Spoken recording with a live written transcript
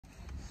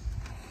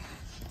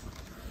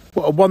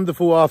What a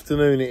wonderful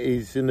afternoon it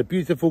is in the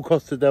beautiful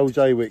Costa del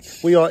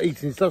Jaywick. We are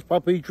eating slush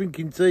puppy,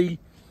 drinking tea,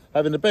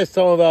 having the best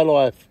time of our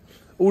life.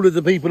 All of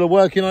the people are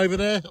working over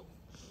there.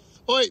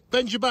 Oi,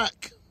 bend your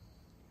back.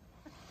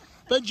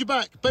 Bend your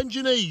back, bend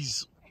your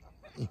knees.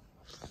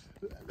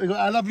 We've got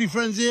our lovely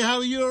friends here. How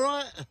are you, all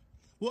right?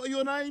 What are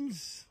your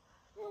names?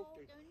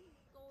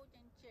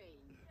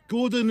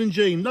 Gordon and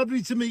Jean.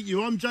 Lovely to meet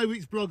you. I'm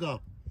Jaywick's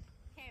blogger.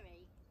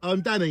 Kerry. I'm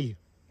Danny.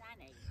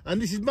 Danny.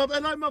 And this is Mother.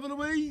 Hello, Mother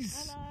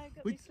Louise. Hello,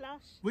 got me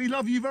slush. We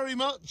love you very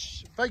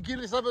much. Thank you.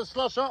 Let's have a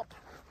slush up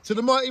to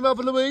the mighty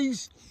Mother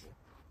Louise.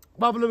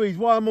 Mother Louise,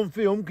 while I'm on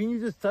film, can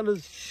you just tell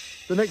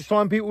us the next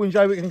time people in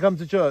Jaywick can come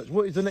to church?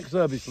 What is the next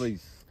service,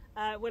 please?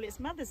 Well, it's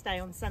Mother's Day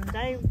on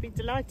Sunday. We'd be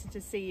delighted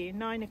to see you,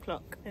 9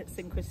 o'clock at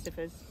St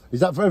Christopher's. Is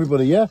that for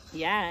everybody, yeah?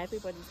 Yeah,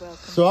 everybody's welcome.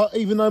 So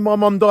even though my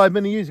mum died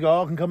many years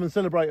ago, I can come and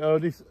celebrate her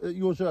at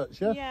your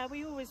church, yeah? Yeah,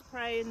 we always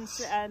pray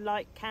and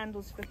light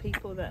candles for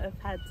people that have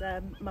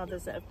had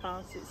mothers that have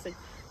passed. It's a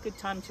good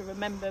time to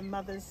remember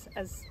mothers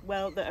as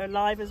well that are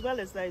alive as well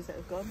as those that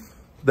have gone.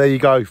 There you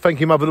go. Thank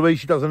you, Mother Louise.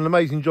 She does an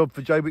amazing job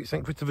for Jaywick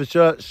St Christopher's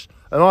Church.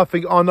 And I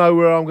think I know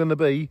where I'm going to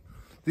be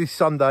this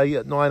Sunday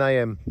at 9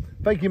 AM.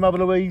 Thank you, Mother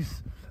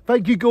Louise.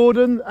 Thank you,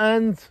 Gordon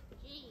and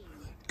Jean.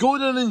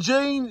 Gordon and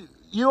Jean,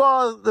 you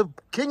are the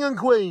king and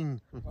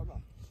queen.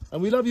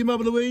 And we love you,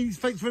 Mother Louise.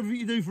 Thanks for everything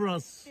you do for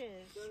us.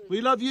 Cheers.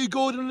 We love you,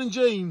 Gordon and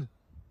Jean.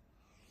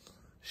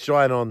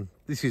 Shine on.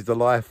 This is the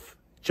life,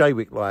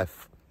 Jaywick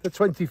life. The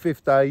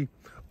 25th day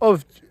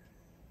of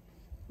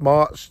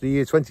March, the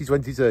year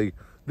 2022.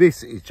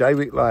 This is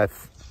Jaywick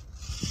life.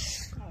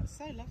 Oh, it's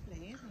so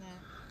lovely, isn't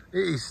it?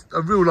 It is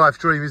a real life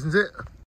dream, isn't it?